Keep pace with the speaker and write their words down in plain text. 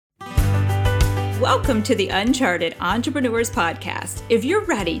Welcome to the Uncharted Entrepreneurs Podcast. If you're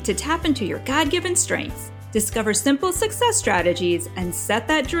ready to tap into your God-given strengths, discover simple success strategies, and set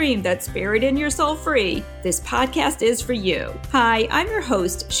that dream that's buried in your soul free, this podcast is for you. Hi, I'm your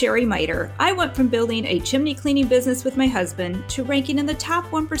host, Sherry Miter. I went from building a chimney cleaning business with my husband to ranking in the top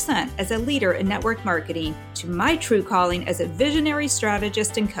 1% as a leader in network marketing to my true calling as a visionary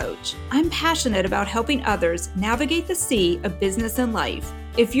strategist and coach. I'm passionate about helping others navigate the sea of business and life.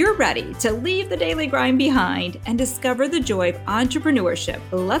 If you're ready to leave the daily grind behind and discover the joy of entrepreneurship,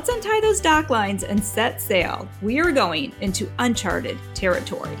 let's untie those dock lines and set sail. We are going into uncharted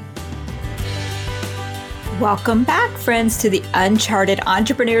territory. Welcome back, friends, to the Uncharted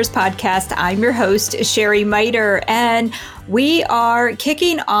Entrepreneurs Podcast. I'm your host, Sherry Miter, and we are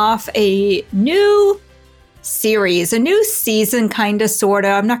kicking off a new series, a new season, kind of, sort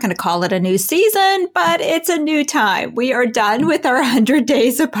of. I'm not going to call it a new season, but it's a new time. We are done with our 100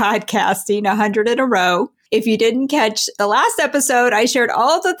 days of podcasting, 100 in a row. If you didn't catch the last episode, I shared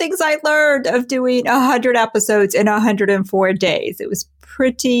all the things I learned of doing 100 episodes in 104 days. It was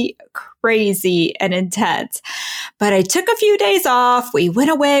pretty crazy and intense. But I took a few days off. We went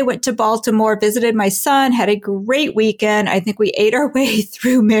away, went to Baltimore, visited my son, had a great weekend. I think we ate our way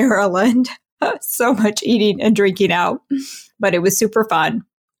through Maryland. So much eating and drinking out, but it was super fun.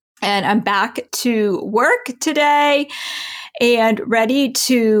 And I'm back to work today and ready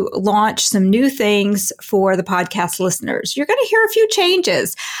to launch some new things for the podcast listeners. You're going to hear a few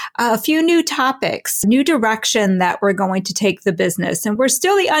changes, a few new topics, new direction that we're going to take the business. And we're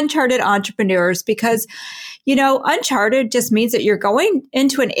still the uncharted entrepreneurs because, you know, uncharted just means that you're going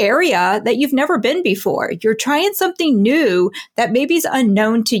into an area that you've never been before. You're trying something new that maybe is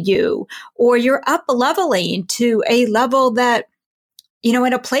unknown to you, or you're up leveling to a level that, you know,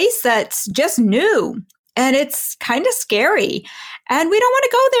 in a place that's just new. And it's kind of scary. And we don't want to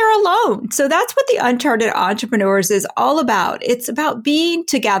go there alone. So that's what the Uncharted Entrepreneurs is all about. It's about being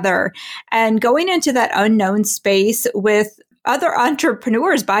together and going into that unknown space with other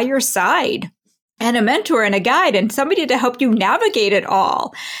entrepreneurs by your side, and a mentor and a guide and somebody to help you navigate it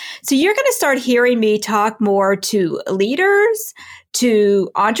all. So you're going to start hearing me talk more to leaders,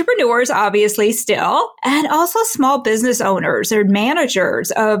 to entrepreneurs, obviously still, and also small business owners or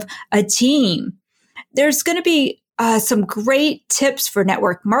managers of a team. There's going to be some great tips for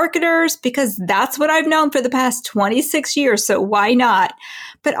network marketers because that's what I've known for the past 26 years. So why not?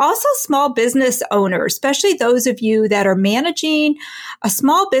 But also small business owners, especially those of you that are managing a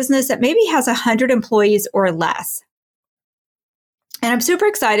small business that maybe has 100 employees or less. And I'm super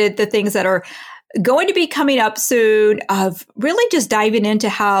excited the things that are going to be coming up soon of really just diving into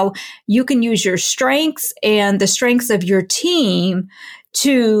how you can use your strengths and the strengths of your team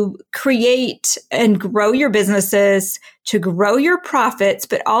to create and grow your businesses, to grow your profits,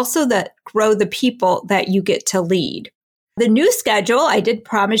 but also that grow the people that you get to lead. The new schedule, I did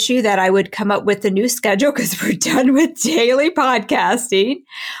promise you that I would come up with a new schedule because we're done with daily podcasting.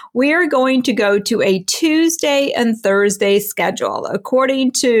 We are going to go to a Tuesday and Thursday schedule.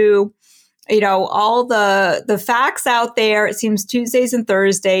 According to, you know, all the facts out there, it seems Tuesdays and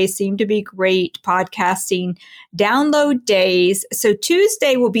Thursdays seem to be great podcasting download days. So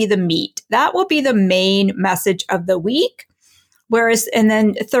Tuesday will be the meat. That will be the main message of the week. And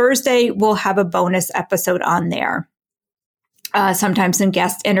then Thursday we'll have a bonus episode on there. Sometimes some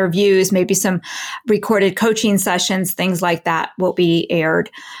guest interviews, maybe some recorded coaching sessions, things like that will be aired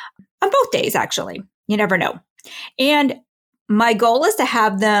on both days, actually. You never know. And my goal is to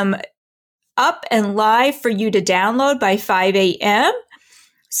have them up and live for you to download by 5 a.m.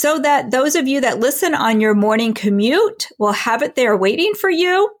 so that those of you that listen on your morning commute will have it there waiting for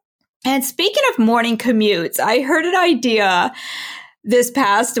you. And speaking of morning commutes, I heard an idea this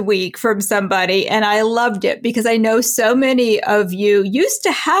past week from somebody, and I loved it because I know so many of you used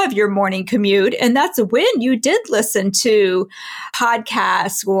to have your morning commute, and that's when you did listen to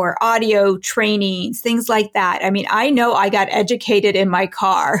podcasts or audio trainings, things like that. I mean, I know I got educated in my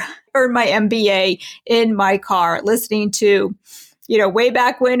car, earned my MBA in my car, listening to, you know, way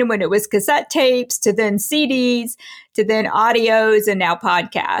back when it was cassette tapes, to then CDs, to then audios, and now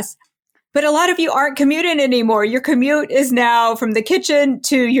podcasts. But a lot of you aren't commuting anymore. Your commute is now from the kitchen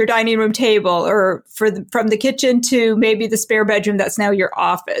to your dining room table, or from the kitchen to maybe the spare bedroom that's now your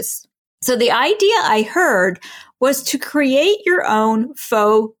office. So the idea I heard was to create your own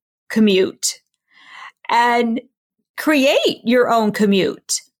faux commute and create your own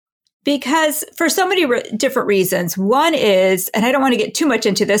commute. Because for so many different reasons. One is, and I don't want to get too much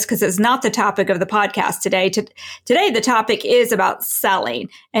into this because it's not the topic of the podcast today. Today, the topic is about selling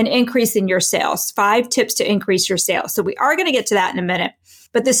and increasing your sales. 5 tips to increase your sales. So we are going to get to that in a minute.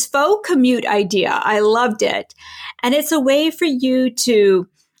 But this faux commute idea, I loved it. And it's a way for you to,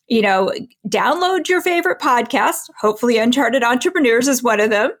 download your favorite podcast. Hopefully Uncharted Entrepreneurs is one of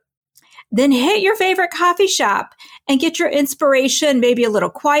them. Then hit your favorite coffee shop and get your inspiration, maybe a little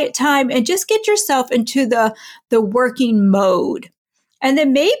quiet time, and just get yourself into the working mode. And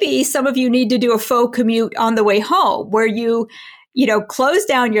then maybe some of you need to do a faux commute on the way home where you close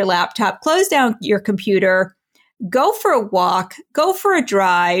down your laptop, close down your computer, go for a walk, go for a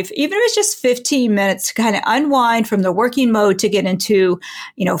drive, even if it's just 15 minutes to kind of unwind from the working mode to get into,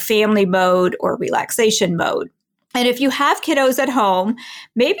 family mode or relaxation mode. And if you have kiddos at home,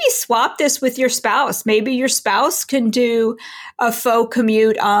 maybe swap this with your spouse. Maybe your spouse can do a faux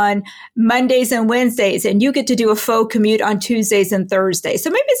commute on Mondays and Wednesdays, and you get to do a faux commute on Tuesdays and Thursdays. So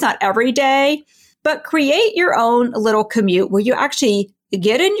maybe it's not every day, but create your own little commute where you actually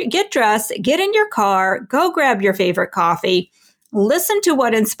get dressed, get in your car, go grab your favorite coffee, listen to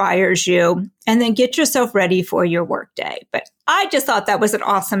what inspires you, and then get yourself ready for your workday. But I just thought that was an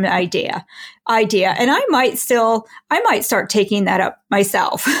awesome idea. And I might start taking that up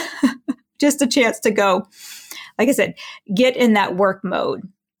myself. Just a chance to go, like I said, get in that work mode.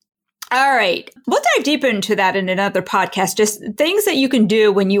 All right. We'll dive deeper into that in another podcast, just things that you can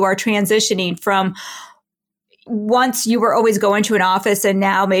do when you are transitioning from once you were always going to an office and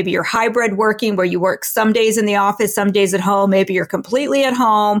now maybe you're hybrid working where you work some days in the office, some days at home, maybe you're completely at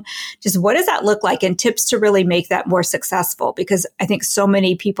home. Just what does that look like and tips to really make that more successful? Because I think so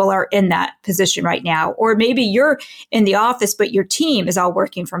many people are in that position right now. Or maybe you're in the office, but your team is all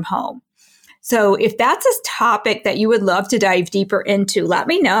working from home. So if that's a topic that you would love to dive deeper into, let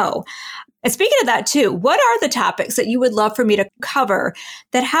me know. And speaking of that too, what are the topics that you would love for me to cover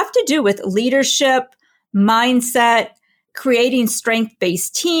that have to do with leadership, mindset, creating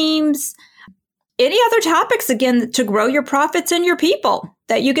strength-based teams, any other topics, again, to grow your profits and your people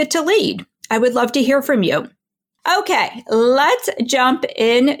that you get to lead? I would love to hear from you. Okay, let's jump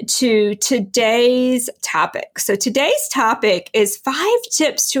into today's topic. So today's topic is 5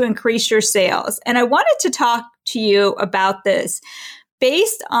 tips to increase your sales. And I wanted to talk to you about this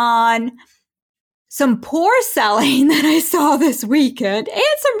based on some poor selling that I saw this weekend and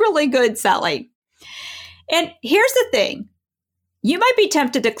some really good selling. And here's the thing. You might be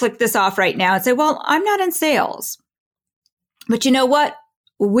tempted to click this off right now and say, well, I'm not in sales. But you know what?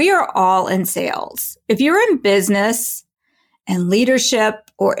 We are all in sales. If you're in business and leadership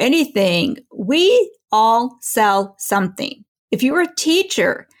or anything, we all sell something. If you're a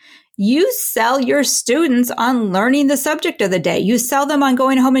teacher, you sell your students on learning the subject of the day. You sell them on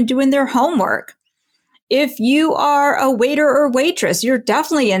going home and doing their homework. If you are a waiter or waitress, you're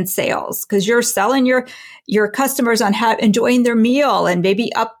definitely in sales because you're selling your customers on enjoying their meal and maybe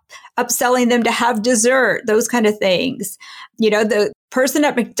upselling them to have dessert, those kind of things. The person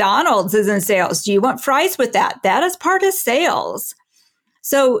at McDonald's is in sales. Do you want fries with that? That is part of sales.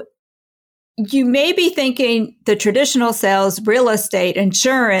 So you may be thinking the traditional sales, real estate,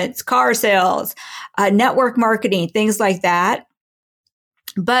 insurance, car sales, network marketing, things like that.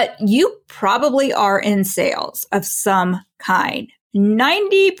 But you probably are in sales of some kind.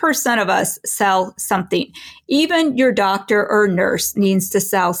 90% of us sell something. Even your doctor or nurse needs to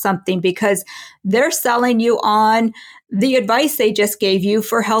sell something because they're selling you on the advice they just gave you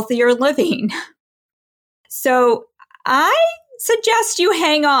for healthier living. So I suggest you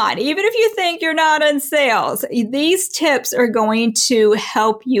hang on. Even if you think you're not in sales, these tips are going to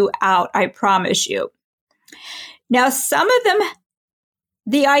help you out. I promise you. Now, some of them,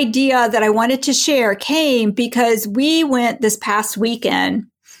 the idea that I wanted to share came because we went this past weekend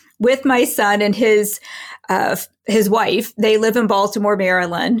with my son and his wife. They live in Baltimore,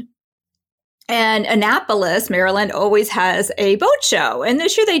 Maryland. And Annapolis, Maryland, always has a boat show. And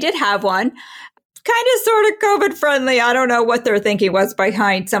this year they did have one, kind of sort of COVID friendly. I don't know what their thinking was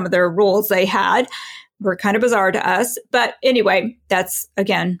behind some of their rules they had. Were kind of bizarre to us. But anyway, that's,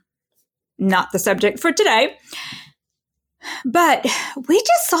 again, not the subject for today. But we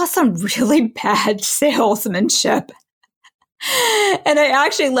just saw some really bad salesmanship. And I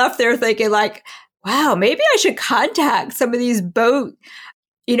actually left there thinking like, wow, maybe I should contact some of these boat,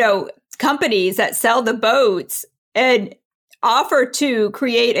 companies that sell the boats and offer to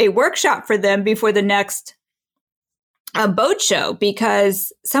create a workshop for them before the next boat show,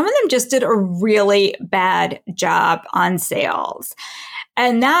 because some of them just did a really bad job on sales.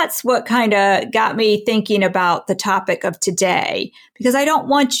 And that's what kind of got me thinking about the topic of today, because I don't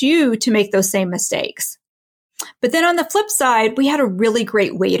want you to make those same mistakes. But then on the flip side, we had a really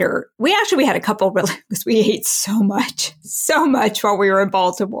great waiter. We had a couple really, because we ate so much while we were in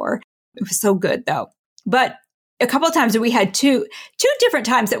Baltimore. It was so good though. But a couple of times we had two different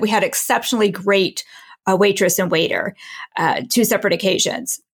times that we had exceptionally great waitress and waiter, 2 separate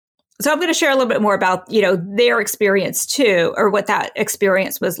occasions. So I'm going to share a little bit more about, their experience too, or what that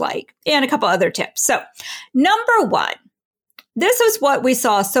experience was like, and a couple other tips. So number 1, this is what we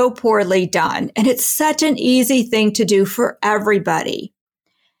saw so poorly done, and it's such an easy thing to do for everybody,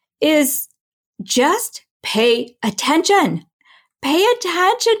 is just pay attention. Pay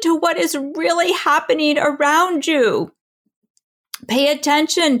attention to what is really happening around you. Pay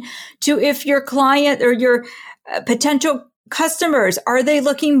attention to if your client or your potential customers, are they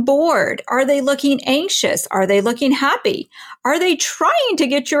looking bored? Are they looking anxious? Are they looking happy? Are they trying to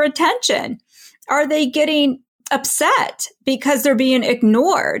get your attention? Are they getting upset because they're being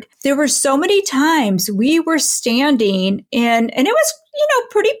ignored? There were so many times we were standing in, and it was,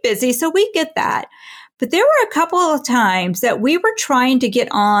 pretty busy, so we get that. But there were a couple of times that we were trying to get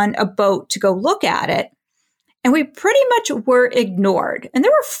on a boat to go look at it, and we pretty much were ignored. And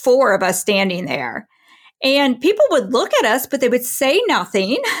there were 4 of us standing there. And people would look at us, but they would say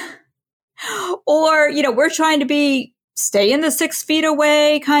nothing. Or, we're trying to stay in the 6 feet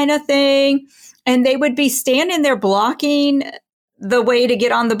away kind of thing. And they would be standing there blocking the way to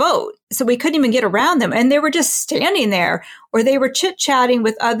get on the boat. So we couldn't even get around them. And they were just standing there, or they were chit-chatting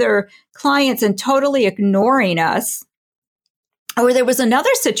with other clients and totally ignoring us. Or there was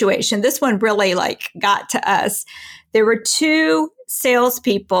another situation. This one really got to us. There were 2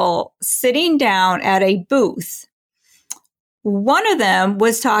 salespeople sitting down at a booth. One of them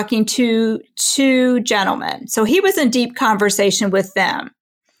was talking to 2 gentlemen. So he was in deep conversation with them.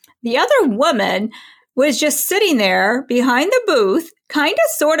 The other woman was just sitting there behind the booth, kind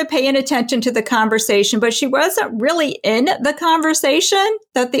of sort of paying attention to the conversation, but she wasn't really in the conversation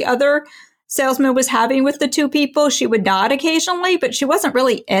that the other salesman was having with the 2 people. She would nod occasionally, but she wasn't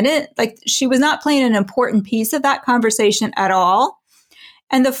really in it. She was not playing an important piece of that conversation at all.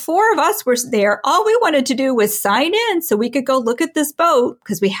 And the 4 of us were there. All we wanted to do was sign in so we could go look at this boat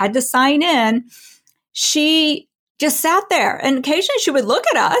because we had to sign in. She just sat there, and occasionally she would look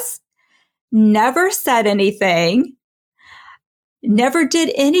at us, never said anything, never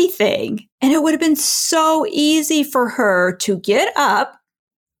did anything. And it would have been so easy for her to get up,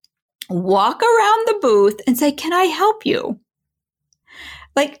 walk around the booth and say, "Can I help you?"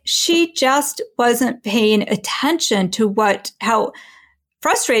 She just wasn't paying attention to how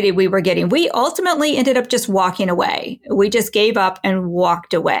frustrated we were getting. We ultimately ended up just walking away. We just gave up and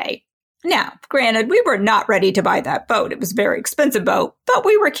walked away. Now, granted, we were not ready to buy that boat. It was a very expensive boat, but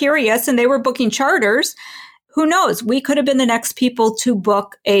we were curious and they were booking charters. Who knows? We could have been the next people to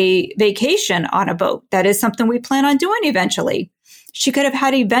book a vacation on a boat. That is something we plan on doing eventually. She could have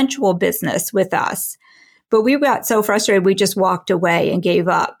had eventual business with us, but we got so frustrated, we just walked away and gave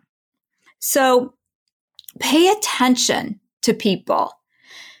up. So pay attention to people.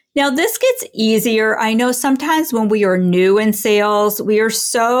 Now, this gets easier. I know sometimes when we are new in sales, we are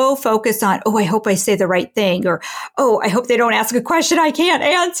so focused on, I hope I say the right thing, or, I hope they don't ask a question I can't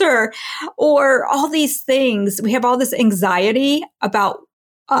answer, or all these things. We have all this anxiety about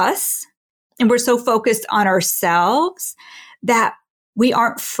us, and we're so focused on ourselves that we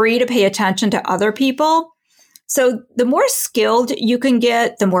aren't free to pay attention to other people. So the more skilled you can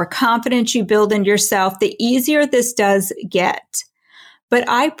get, the more confidence you build in yourself, the easier this does get. But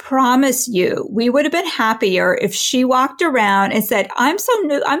I promise you, we would have been happier if she walked around and said, "I'm so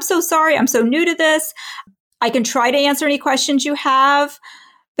new. I'm so sorry. I'm so new to this. I can try to answer any questions you have,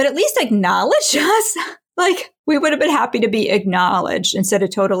 but at least acknowledge us." We would have been happy to be acknowledged instead of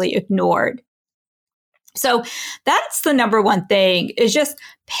totally ignored. So that's the number one thing, is just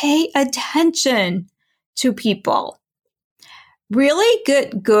pay attention to people. Really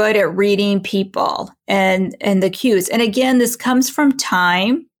get good at reading people and the cues. And again, this comes from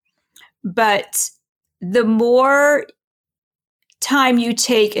time, but the more time you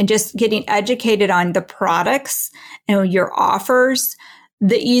take and just getting educated on the products and your offers,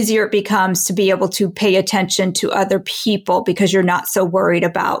 the easier it becomes to be able to pay attention to other people because you're not so worried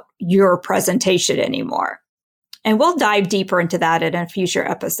about your presentation anymore. And we'll dive deeper into that in a future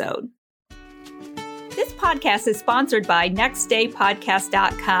episode. This podcast is sponsored by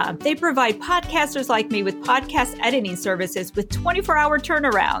nextdaypodcast.com. They provide podcasters like me with podcast editing services with 24-hour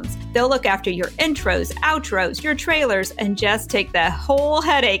turnarounds. They'll look after your intros, outros, your trailers, and just take the whole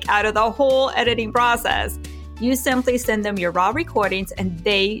headache out of the whole editing process. You simply send them your raw recordings and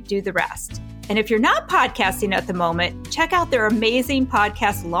they do the rest. And if you're not podcasting at the moment, check out their amazing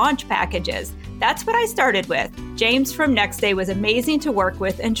podcast launch packages. That's what I started with. James from NextDay was amazing to work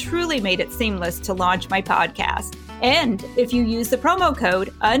with and truly made it seamless to launch my podcast. And if you use the promo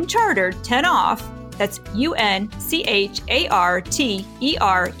code UNCHARTERED 10 off, That's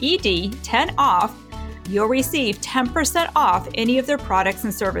UNCHARTERED 10 off. You'll receive 10% off any of their products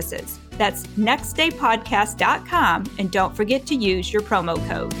and services. That's nextdaypodcast.com, and don't forget to use your promo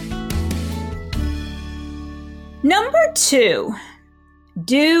code. Number 2,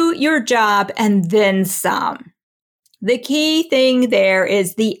 do your job and then some. The key thing there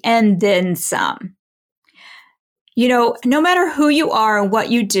is the and then some. You know, no matter who you are and what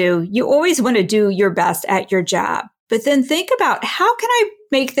you do, you always want to do your best at your job. But then think about, how can I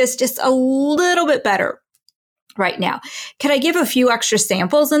make this just a little bit better right now? Can I give a few extra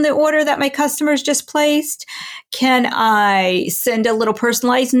samples in the order that my customers just placed? Can I send a little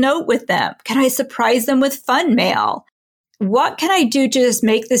personalized note with them? Can I surprise them with fun mail? What can I do to just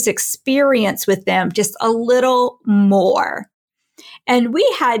make this experience with them just a little more? And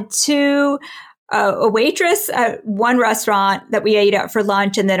we had a waitress at one restaurant that we ate at for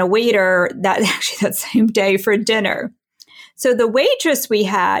lunch, and then a waiter that same day for dinner. So the waitress we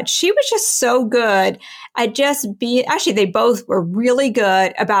had, she was just so good at they both were really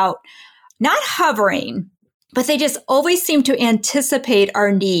good about not hovering, but they just always seemed to anticipate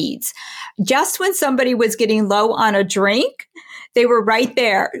our needs. Just when somebody was getting low on a drink, they were right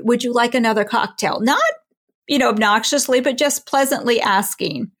there. Would you like another cocktail? Not, obnoxiously, but just pleasantly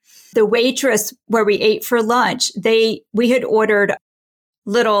asking. The waitress where we ate for lunch, we had ordered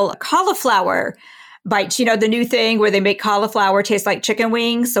little cauliflower bites, the new thing where they make cauliflower taste like chicken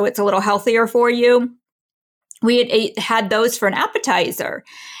wings, so it's a little healthier for you. We had those for an appetizer.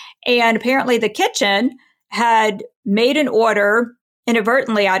 And apparently the kitchen had made an order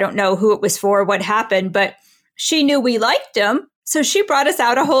inadvertently. I don't know who it was for, what happened, but she knew we liked them. So she brought us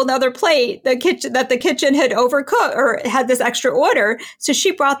out a whole nother plate, the kitchen had overcooked or had this extra order. So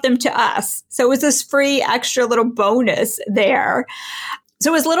she brought them to us. So it was this free extra little bonus there. So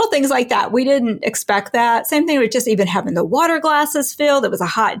it was little things like that. We didn't expect that. Same thing with just even having the water glasses filled. It was a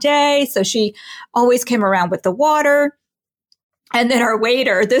hot day. So she always came around with the water. And then our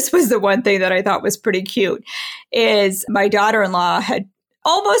waiter, this was the one thing that I thought was pretty cute, is my daughter-in-law had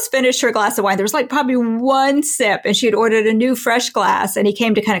almost finished her glass of wine. There was probably one sip, and she had ordered a new fresh glass, and he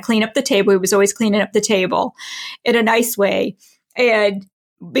came to kind of clean up the table. He was always cleaning up the table in a nice way. And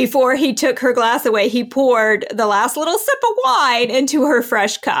before he took her glass away, he poured the last little sip of wine into her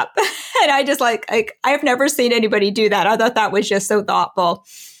fresh cup. And I just I've never seen anybody do that. I thought that was just so thoughtful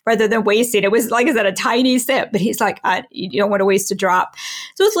rather than wasting. It was, like I said, a tiny sip, but he's like, you don't want to waste a drop.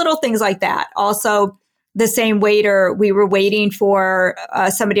 So it's little things like that. Also, the same waiter, we were waiting for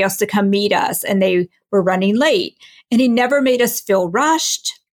somebody else to come meet us, and they were running late. And he never made us feel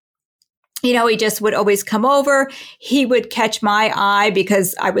rushed. He just would always come over. He would catch my eye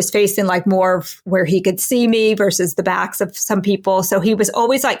because I was facing more of where he could see me versus the backs of some people. So he was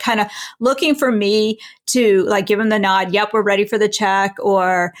always kind of looking for me to give him the nod. Yep, we're ready for the check,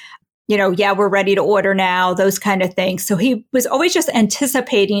 or, yeah, we're ready to order now, those kind of things. So he was always just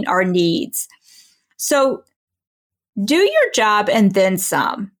anticipating our needs. So do your job and then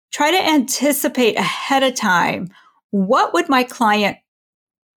some. Try to anticipate ahead of time. What would my client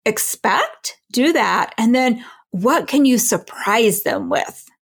expect? Do that. And then what can you surprise them with?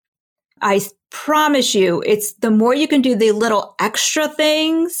 I promise you, it's the more you can do the little extra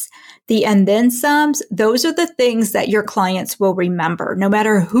things, the and then somes, those are the things that your clients will remember, no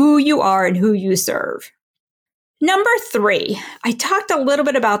matter who you are and who you serve. Number 3, I talked a little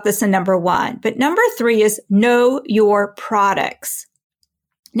bit about this in number 1, but number 3 is know your products.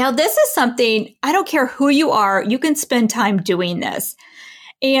 Now, this is something, I don't care who you are, you can spend time doing this.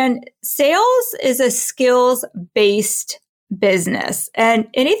 And sales is a skills-based business. And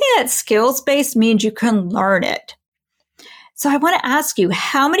anything that's skills-based means you can learn it. So I want to ask you,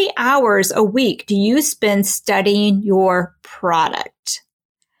 how many hours a week do you spend studying your product?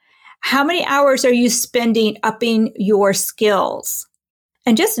 How many hours are you spending upping your skills?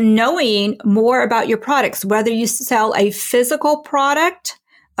 And just knowing more about your products, whether you sell a physical product,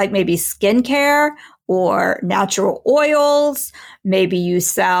 like maybe skincare or natural oils, maybe you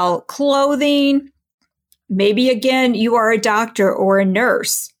sell clothing, maybe again, you are a doctor or a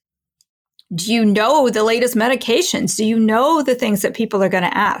nurse. Do you know the latest medications? Do you know the things that people are going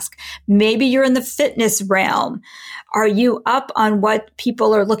to ask? Maybe you're in the fitness realm. Are you up on what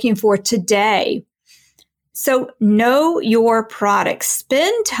people are looking for today? So know your product.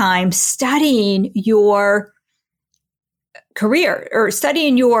 Spend time studying your career or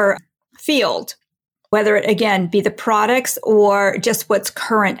studying your field, whether it, again, be the products or just what's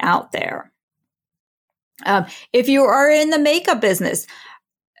current out there. If you are in the makeup business,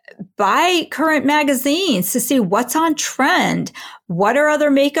 buy current magazines to see what's on trend. What are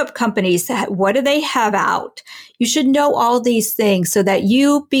other makeup companies? What do they have out? You should know all these things so that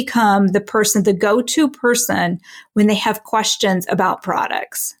you become the person, the go-to person when they have questions about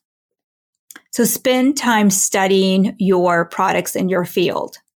products. So spend time studying your products in your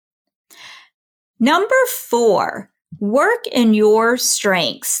field. Number 4, work in your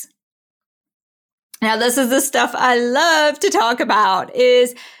strengths. Now, this is the stuff I love to talk about,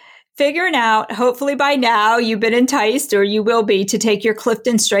 is figuring out, hopefully by now you've been enticed, or you will be, to take your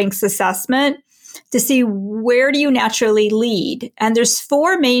Clifton Strengths Assessment to see where do you naturally lead. And there's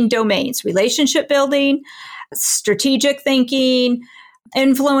 4 main domains: relationship building, strategic thinking,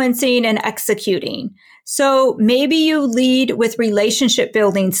 influencing, and executing. So maybe you lead with relationship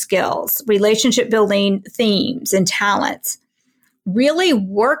building skills, relationship building themes and talents. Really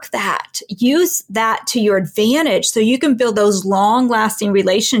work that. Use that to your advantage so you can build those long-lasting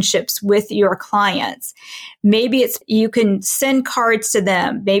relationships with your clients. Maybe it's you can send cards to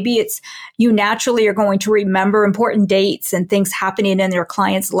them. Maybe it's you naturally are going to remember important dates and things happening in their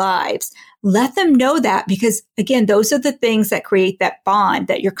clients' lives. Let them know that, because again, those are the things that create that bond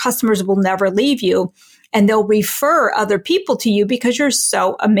that your customers will never leave you, and they'll refer other people to you because you're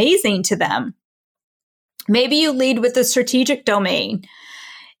so amazing to them. Maybe you lead with the strategic domain.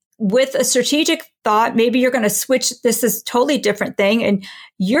 With a strategic thought, maybe you're going to switch. This is a totally different thing. And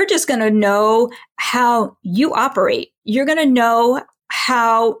you're just going to know how you operate. You're going to know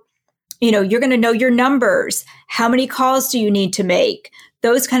how, you're going to know your numbers. How many calls do you need to make?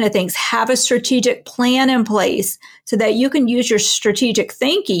 Those kind of things. Have a strategic plan in place so that you can use your strategic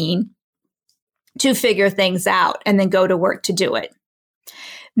thinking to figure things out and then go to work to do it.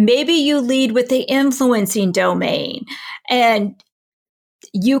 Maybe you lead with the influencing domain, and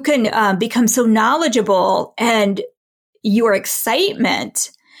you can become so knowledgeable, and your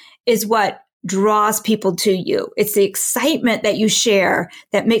excitement is what draws people to you. It's the excitement that you share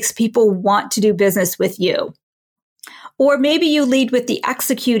that makes people want to do business with you. Or maybe you lead with the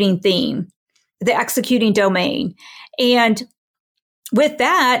executing theme, the executing domain. And with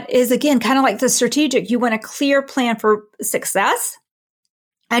that is, again, kind of like the strategic. You want a clear plan for success,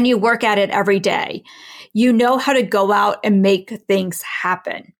 and you work at it every day. You know how to go out and make things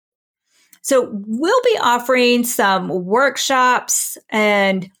happen. So we'll be offering some workshops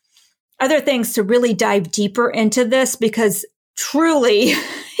and other things to really dive deeper into this, because truly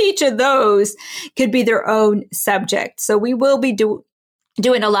each of those could be their own subject. So we will be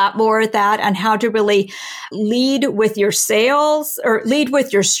doing a lot more of that on how to really lead with your sales, or lead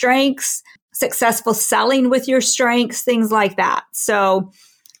with your strengths, successful selling with your strengths, things like that. So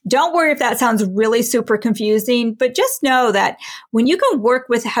don't worry if that sounds really super confusing, but just know that when you can work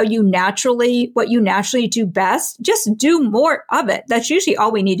with what you naturally do best, just do more of it. That's usually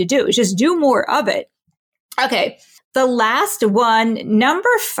all we need to do, is just do more of it. Okay. The last one,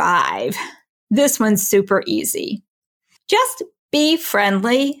 number 5. This one's super easy. Just be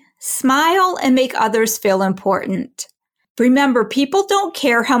friendly, smile, and make others feel important. Remember, people don't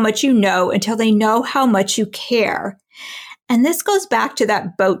care how much you know until they know how much you care. And this goes back to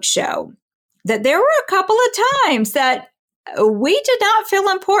that boat show, that there were a couple of times that we did not feel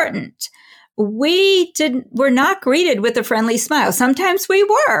important. Were not greeted with a friendly smile. Sometimes we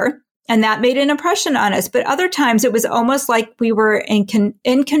were, and that made an impression on us. But other times it was almost like we were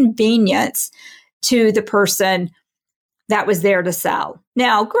inconvenience to the person that was there to sell.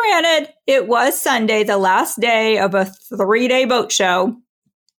 Now, granted, it was Sunday, the last day of a 3-day boat show.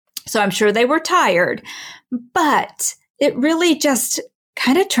 So I'm sure they were tired, but it really just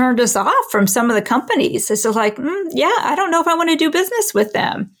kind of turned us off from some of the companies. It's just like, I don't know if I want to do business with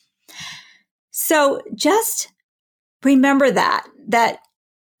them. So just remember that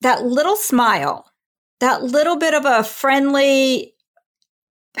little smile, that little bit of a friendly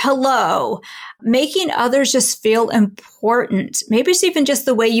hello, making others just feel important. Maybe it's even just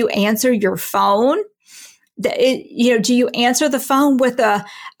the way you answer your phone. Do you answer the phone with a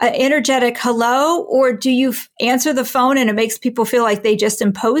energetic hello, or do you answer the phone and it makes people feel like they just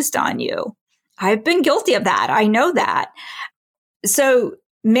imposed on you? I've been guilty of that. I know that. So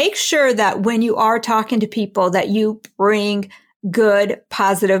make sure that when you are talking to people that you bring good,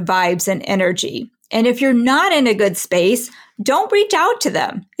 positive vibes and energy. And if you're not in a good space, don't reach out to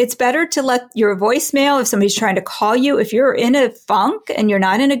them. It's better to let your voicemail, if somebody's trying to call you, if you're in a funk and you're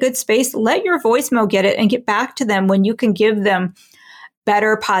not in a good space, let your voicemail get it and get back to them when you can give them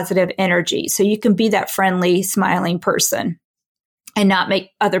better positive energy. So you can be that friendly, smiling person and not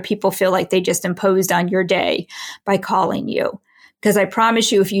make other people feel like they just imposed on your day by calling you. Because I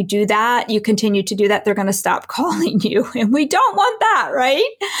promise you, if you do that, you continue to do that, they're going to stop calling you. And we don't want that,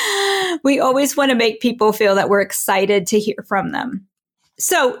 right? We always want to make people feel that we're excited to hear from them.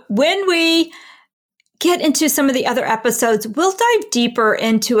 So when we get into some of the other episodes, we'll dive deeper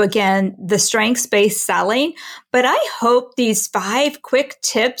into, again, the strengths-based selling. But I hope these 5 quick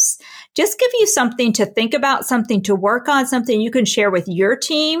tips just give you something to think about, something to work on, something you can share with your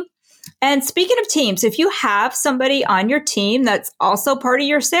team. And speaking of teams, if you have somebody on your team that's also part of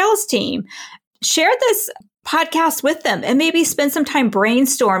your sales team, share this podcast with them and maybe spend some time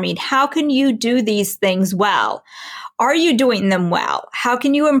brainstorming. How can you do these things well? Are you doing them well? How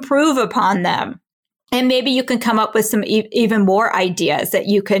can you improve upon them? And maybe you can come up with some even more ideas that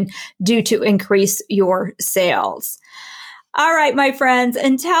you can do to increase your sales. All right, my friends,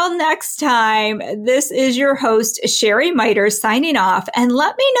 until next time, this is your host, Sherry Miter, signing off. And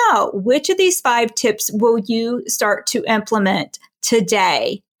let me know, which of these 5 tips will you start to implement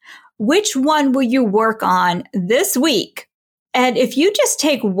today? Which one will you work on this week? And if you just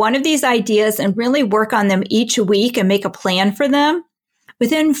take one of these ideas and really work on them each week and make a plan for them,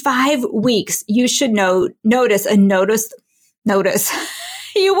 within 5 weeks, you should notice.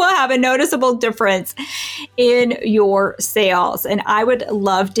 You will have a noticeable difference in your sales. And I would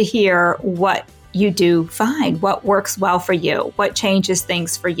love to hear what you do find, what works well for you, what changes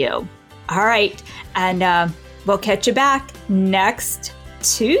things for you. All right. And we'll catch you back next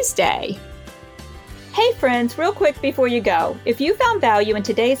Tuesday. Hey friends, real quick before you go, if you found value in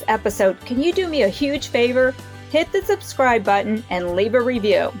today's episode, can you do me a huge favor? Hit the subscribe button and leave a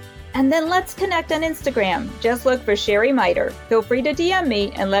review. And then let's connect on Instagram. Just look for Sherry Miter. Feel free to DM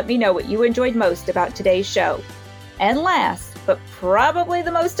me and let me know what you enjoyed most about today's show. And last, but probably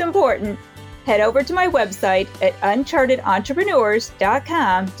the most important, head over to my website at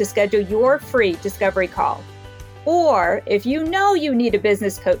unchartedentrepreneurs.com to schedule your free discovery call. Or if you know you need a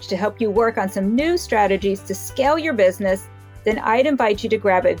business coach to help you work on some new strategies to scale your business, then I'd invite you to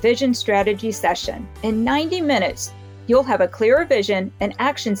grab a vision strategy session. In 90 minutes, you'll have a clearer vision and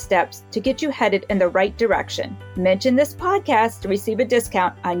action steps to get you headed in the right direction. Mention this podcast to receive a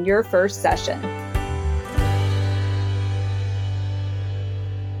discount on your first session.